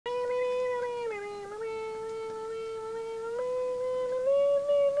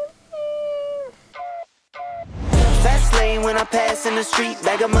when I pass in the street.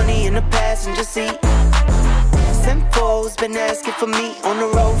 Bag of money in the passenger seat. Simcoe's been asking for me on the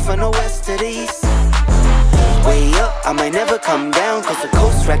road from the west to the east. Way up, I might never come down, cause the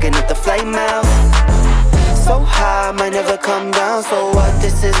coast racking up the flight miles. So high, I might never come down, so what,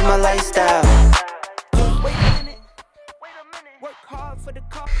 this is my lifestyle. Wait a minute, work hard for the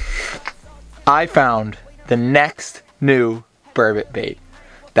car. I found the next new Burbot bait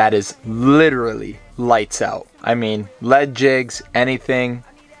that is literally lights out. I mean, lead jigs, anything,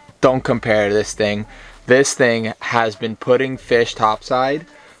 don't compare to this thing. This thing has been putting fish topside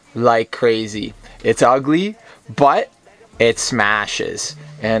like crazy. It's ugly, but it smashes.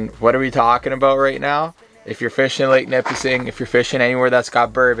 And what are we talking about right now? If you're fishing Lake Nipissing, if you're fishing anywhere that's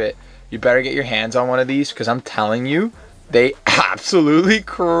got Burbot, you better get your hands on one of these, because I'm telling you, they absolutely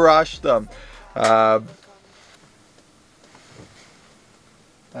crush them. That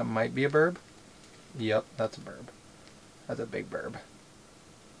might be a burb. Yep, that's a burb. That's a big burb.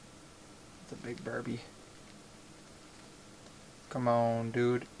 That's a big burbie. Come on,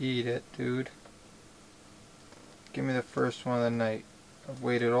 dude. Eat it, dude. Give me the first one of the night. I've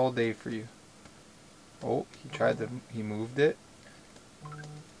waited all day for you. Oh, he moved it.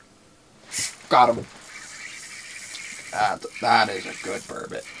 Got him. That is a good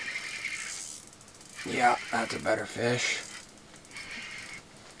burbot. Yeah, that's a better fish.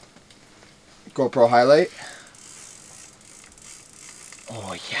 GoPro highlight.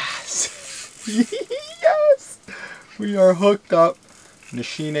 Oh, yes. Yes. We are hooked up.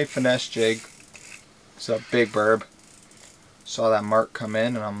 Nishine finesse jig. It's a big burb. Saw that mark come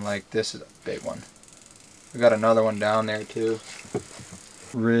in and I'm like, this is a big one. We got another one down there too.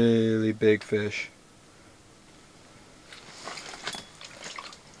 Really big fish.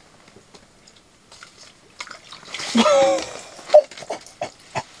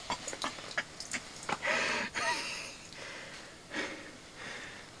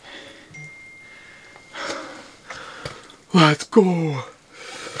 Let's go.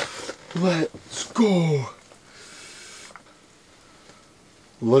 Let's go.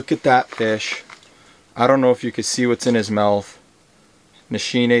 Look at that fish. I don't know if you can see what's in his mouth.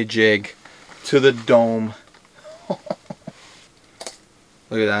 Nishine jig to the dome. Look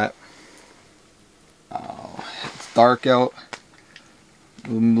at that. Oh, it's dark out.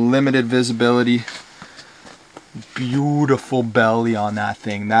 Limited visibility. Beautiful belly on that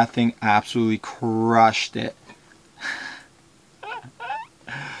thing. That thing absolutely crushed it.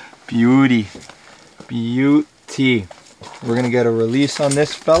 Beauty. Beauty. We're gonna get a release on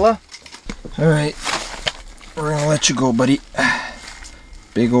this fella. Alright. We're gonna let you go, buddy.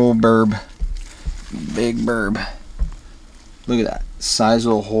 Big old burb. Big burb. Look at that. Size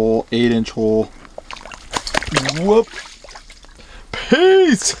of a hole. 8-inch hole. Whoop.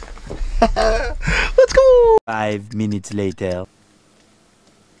 Peace! Let's go! 5 minutes later.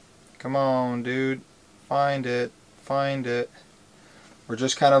 Come on, dude. Find it. Find it. We're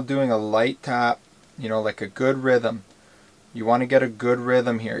just kind of doing a light tap, you know, like a good rhythm. You want to get a good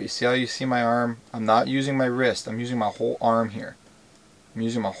rhythm here. You see how you see my arm? I'm not using my wrist. I'm using my whole arm here. I'm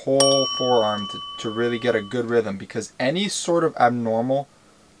using my whole forearm to really get a good rhythm, because any sort of abnormal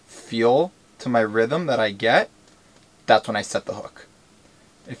feel to my rhythm that I get, that's when I set the hook.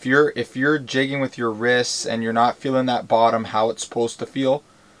 If you're jigging with your wrists and you're not feeling that bottom how it's supposed to feel,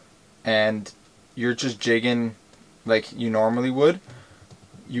 and you're just jigging like you normally would,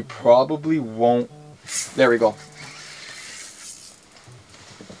 you probably won't. There we go.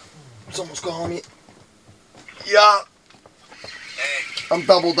 Someone's calling me. Yeah. I'm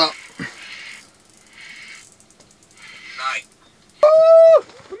doubled up. Night. Oh,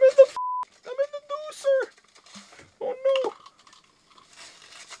 I'm in the deucer. Oh no.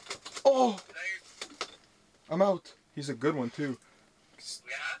 Oh. I'm out. He's a good one too.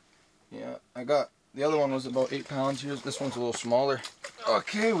 Yeah, I got, the other one was about 8 pounds. Here's, this one's a little smaller.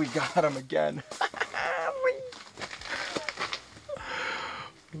 Okay, we got him again.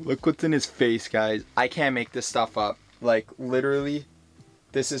 Look what's in his face, guys. I can't make this stuff up. Like, literally,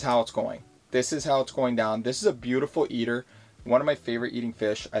 this is how it's going. This is how it's going down. This is a beautiful eater. One of my favorite eating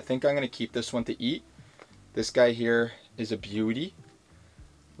fish. I think I'm going to keep this one to eat. This guy here is a beauty.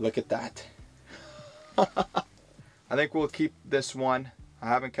 Look at that. I think we'll keep this one. I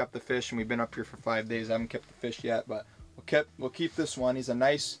haven't kept the fish, and we've been up here for 5 days. I haven't kept the fish yet, but we'll keep this one. He's a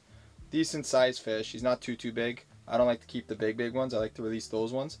nice, decent sized fish. He's not too big. I don't like to keep the big ones. I like to release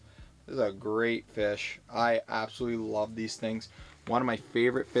those ones. This is a great fish. I absolutely love these things. One of my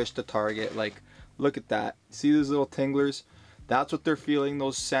favorite fish to target. Like, look at that. See those little tinglers? That's what they're feeling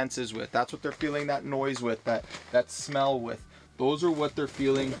those senses with. That's what they're feeling that noise with, that smell with. Those are what they're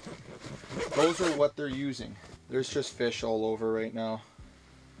feeling. Those are what they're using. There's just fish all over right now.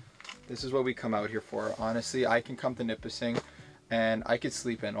 This is what we come out here for. Honestly, I can come to Nipissing and I could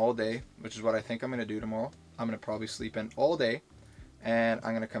sleep in all day, which is what I think I'm going to do tomorrow. I'm going to probably sleep in all day and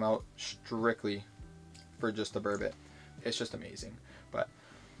I'm going to come out strictly for just the burbot. It's just amazing. But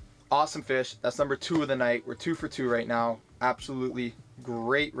awesome fish. That's number 2 of the night. We're 2 for 2 right now. Absolutely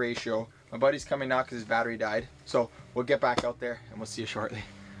great ratio. My buddy's coming now because his battery died. So we'll get back out there and we'll see you shortly.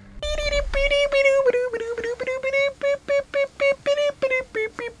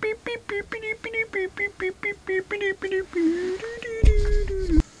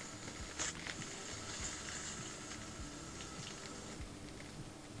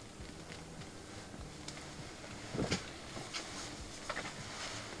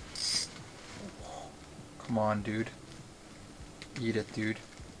 Come on, dude. Eat it, dude.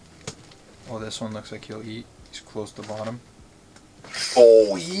 Oh, this one looks like he'll eat. He's close to bottom.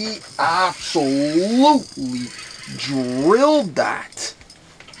 Oh, he absolutely drilled that.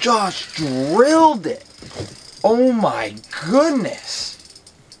 Just drilled it. Oh my goodness.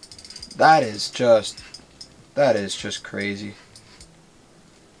 That is just crazy.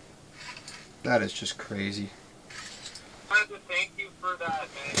 That is just crazy. I have to thank you for that,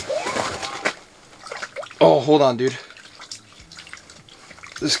 man. Oh, hold on, dude.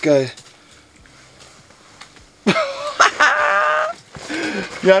 This guy.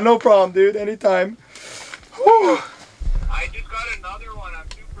 Yeah, no problem, dude. Anytime. Whew. I just got another one. I'm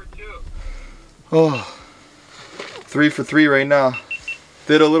 2 for 2. Oh, 3 for 3 right now.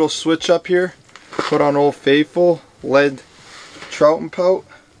 Did a little switch up here. Put on Old Faithful, lead trout and pout,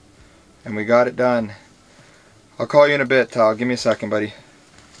 and we got it done. I'll call you in a bit, Tal. Give me a second, buddy.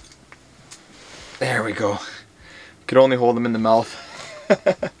 There we go. Could only hold them in the mouth.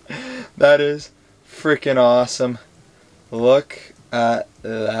 That is freaking awesome. Look at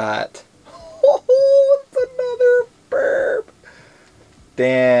that. Oh, it's another burb.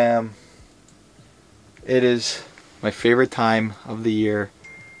 Damn. It is my favorite time of the year.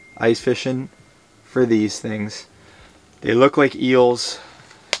 Ice fishing for these things. They look like eels.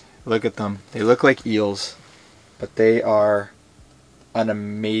 Look at them. They look like eels. But they are an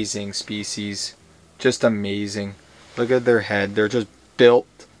amazing species. Just amazing. Look at their head. They're just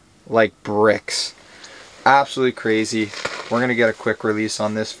built like bricks. Absolutely crazy. We're going to get a quick release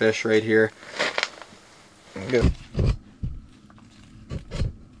on this fish right here. Good.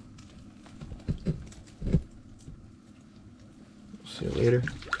 See you later.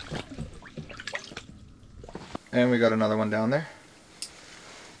 And we got another one down there.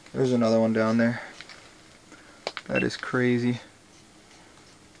 There's another one down there. That is crazy.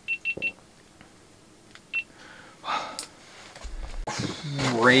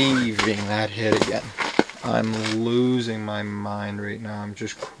 Craving that hit again. I'm losing my mind right now. I'm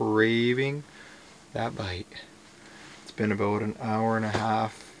just craving that bite. It's been about an hour and a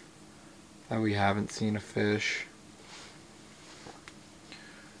half that we haven't seen a fish.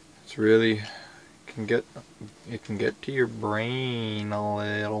 It's really it can get to your brain a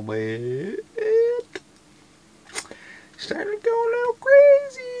little bit. Starting to go a little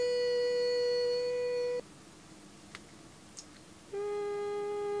crazy.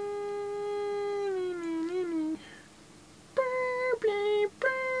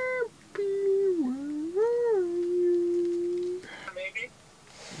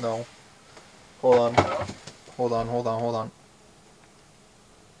 No. Hold on. Hold on, hold on, hold on.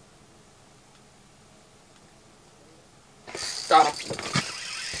 Got him.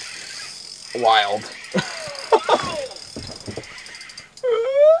 Wild.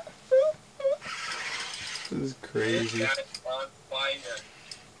 This is crazy.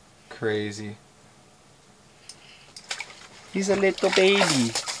 Crazy. He's a little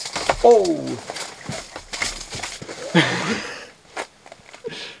baby. Oh!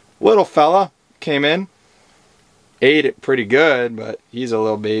 Little fella came in, ate it pretty good, but he's a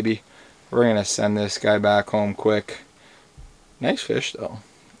little baby. We're gonna send this guy back home quick. Nice fish though,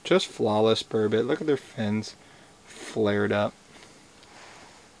 just flawless burbot. Look at their fins, flared up.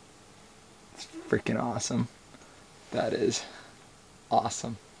 It's freaking awesome. That is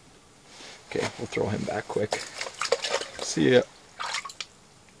awesome. Okay, we'll throw him back quick. See ya.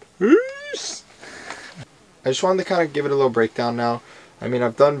 Peace. I just wanted to kind of give it a little breakdown now. I mean,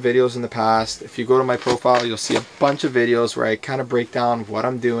 I've done videos in the past. If you go to my profile, you'll see a bunch of videos where I kind of break down what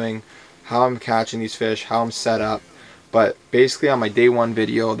I'm doing, how I'm catching these fish, how I'm set up. But basically on my day one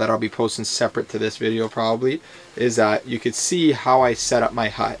video that I'll be posting separate to this video probably, is that you could see how I set up my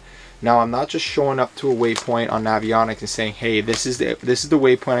hut. Now I'm not just showing up to a waypoint on Navionics and saying, hey, this is the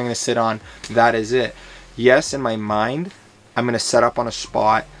waypoint I'm going to sit on, that is it. Yes, in my mind, I'm going to set up on a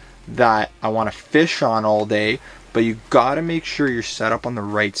spot that I want to fish on all day, but you got to make sure you're set up on the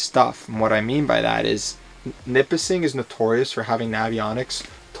right stuff. And what I mean by that is Nipissing is notorious for having Navionics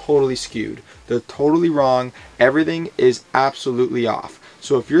totally skewed. They're totally wrong. Everything is absolutely off.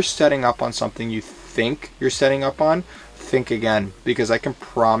 So if you're setting up on something you think you're setting up on, think again, because I can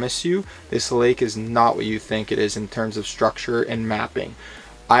promise you this lake is not what you think it is in terms of structure and mapping.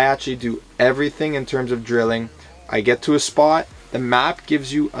 I actually do everything in terms of drilling. I get to a spot, the map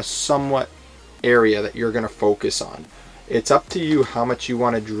gives you a somewhat area that you're going to focus on. It's up to you how much you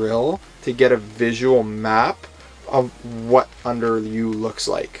want to drill to get a visual map of what under you looks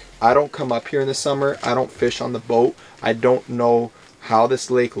like. I don't come up here in the summer. I don't fish on the boat. I don't know how this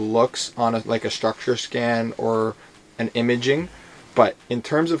lake looks on like a structure scan or an imaging. But in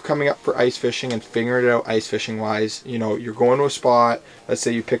terms of coming up for ice fishing and figuring it out ice fishing wise, you know, you're going to a spot, let's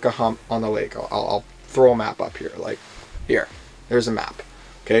say you pick a hump on the lake. I'll throw a map up here, like here, there's a map,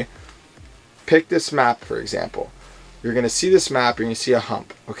 okay? Pick this map, for example. You're gonna see this map, you're gonna see a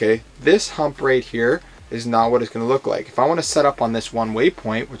hump, okay? This hump right here is not what it's gonna look like. If I wanna set up on this one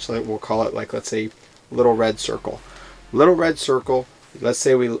waypoint, which we'll call it like, let's say, little red circle. Little red circle, let's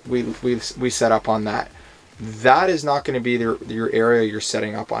say we set up on that. That is not going to be your area you're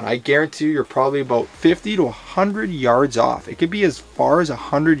setting up on. I guarantee you, you're probably about 50 to 100 yards off. It could be as far as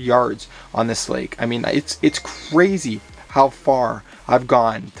 100 yards on this lake. I mean, it's crazy how far I've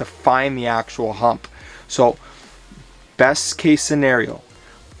gone to find the actual hump. So, best case scenario,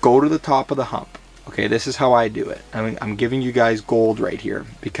 go to the top of the hump. Okay, this is how I do it. I mean, I'm giving you guys gold right here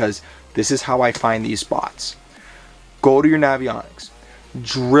because this is how I find these spots. Go to your Navionics.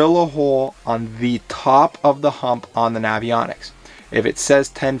 Drill a hole on the top of the hump on the Navionics. If it says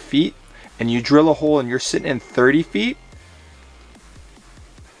 10 feet and you drill a hole and you're sitting in 30 feet,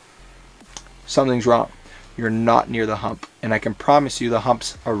 something's wrong. You're not near the hump. And I can promise you the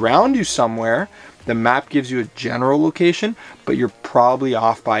hump's around you somewhere. The map gives you a general location, but you're probably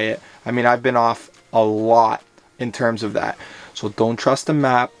off by it. I mean, I've been off a lot in terms of that. So don't trust the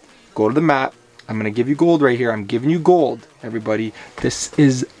map. Go to the map. I'm going to give you gold right here. I'm giving you gold, everybody. This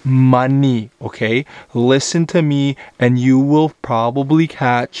is money, okay? Listen to me and you will probably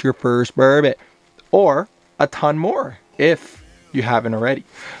catch your first burbot or a ton more if you haven't already.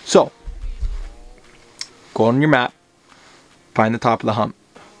 So, go on your map, find the top of the hump,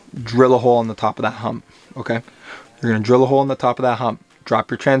 drill a hole on the top of that hump, okay? You're going to drill a hole on the top of that hump. Drop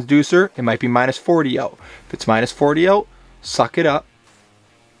your transducer. It might be minus 40 out. If it's minus 40 out, suck it up.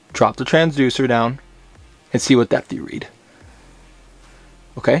 Drop the transducer down and see what depth you read.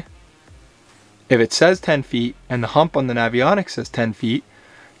 Okay? If it says 10 feet and the hump on the Navionics says 10 feet,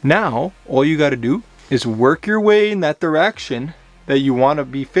 now all you got to do is work your way in that direction that you want to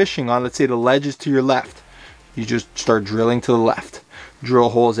be fishing on. Let's say the ledge is to your left. You just start drilling to the left. Drill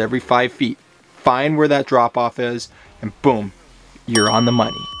holes every 5 feet. Find where that drop off is and boom, you're on the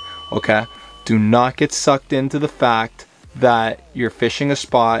money. Okay? Do not get sucked into the fact that you're fishing a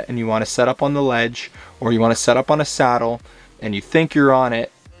spot and you want to set up on the ledge or you want to set up on a saddle and you think you're on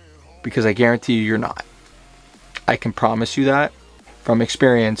it, because I guarantee you you're not. I can promise you that from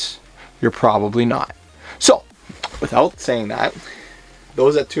experience, you're probably not. So, without saying that,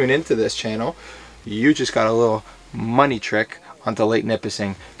 those that tune into this channel, you just got a little money trick onto Lake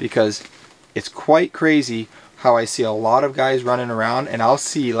Nipissing, because it's quite crazy how I see a lot of guys running around, and I'll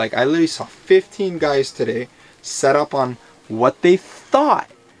see, like, I literally saw 15 guys today set up on what they thought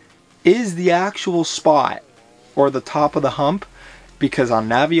is the actual spot or the top of the hump, because on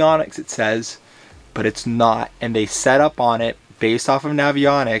Navionics it says, but it's not, and they set up on it based off of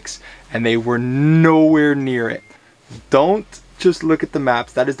Navionics and they were nowhere near it. Don't just look at the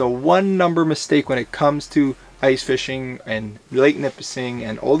maps. That is the one number mistake when it comes to ice fishing and Lake Nipissing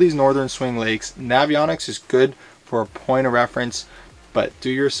and all these northern swing lakes. Navionics is good for a point of reference, but do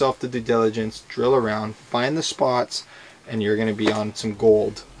yourself the due diligence, drill around, find the spots, and you're going to be on some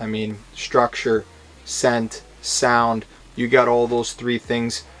gold. I mean, structure, scent, sound, you got all those three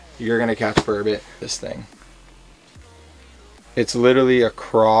things, you're going to catch burbot. This thing, it's literally a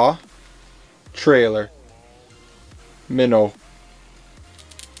craw trailer minnow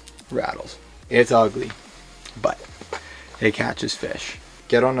rattles. It's ugly, but it catches fish.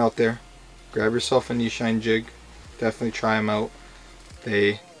 Get on out there, grab yourself a knee shine jig, definitely try them out.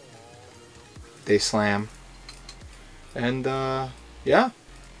 They slam, and yeah,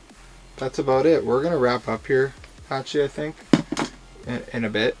 that's about it. We're gonna wrap up here actually, I think in a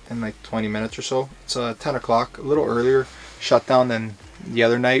bit, in like 20 minutes or so. It's 10 o'clock, a little earlier shut down than the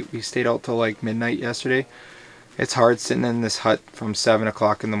other night. We stayed out till like midnight yesterday. It's hard sitting in this hut from 7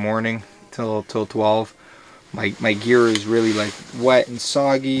 o'clock in the morning till 12, my gear is really like wet and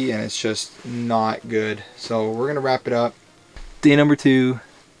soggy, and it's just not good. So we're gonna wrap it up. Day number 2.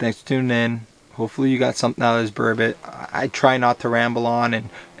 Thanks for tuning in. Hopefully you got something out of this Burbot. I try not to ramble on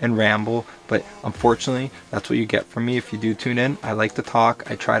and ramble, but unfortunately that's what you get from me if you do tune in. I like to talk.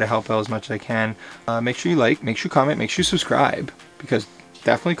 I try to help out as much as I can. Make sure you like, make sure you comment, make sure you subscribe, because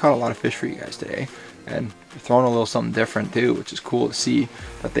definitely caught a lot of fish for you guys today, and they're throwing a little something different too, which is cool to see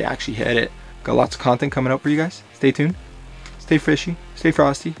that they actually hit it. Got lots of content coming up for you guys. Stay tuned, stay fishy, stay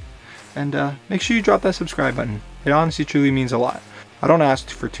frosty, and make sure you drop that subscribe button. It honestly truly means a lot. I don't ask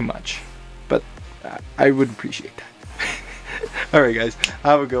for too much, but I would appreciate that. Alright guys,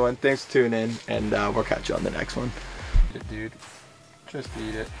 have a good one. Thanks for tuning in, and we'll catch you on the next one. Dude, just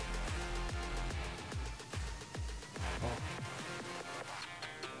eat it.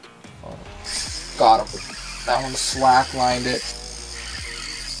 Oh. Got him. That one slack lined it.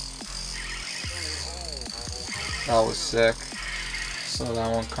 That was sick. So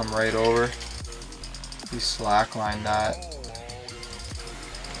that one come right over. He slack lined that.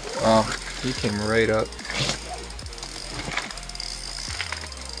 Oh, he came right up.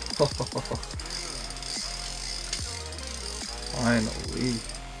 Finally.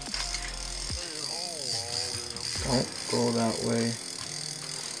 Don't go that way.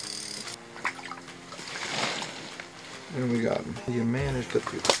 And we got him. You managed to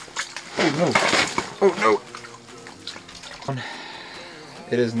do it. Oh no. Oh no.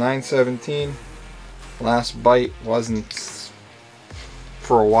 It is 9:17. Last bite wasn't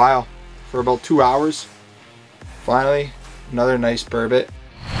for a while. For about 2 hours. Finally, another nice burbot.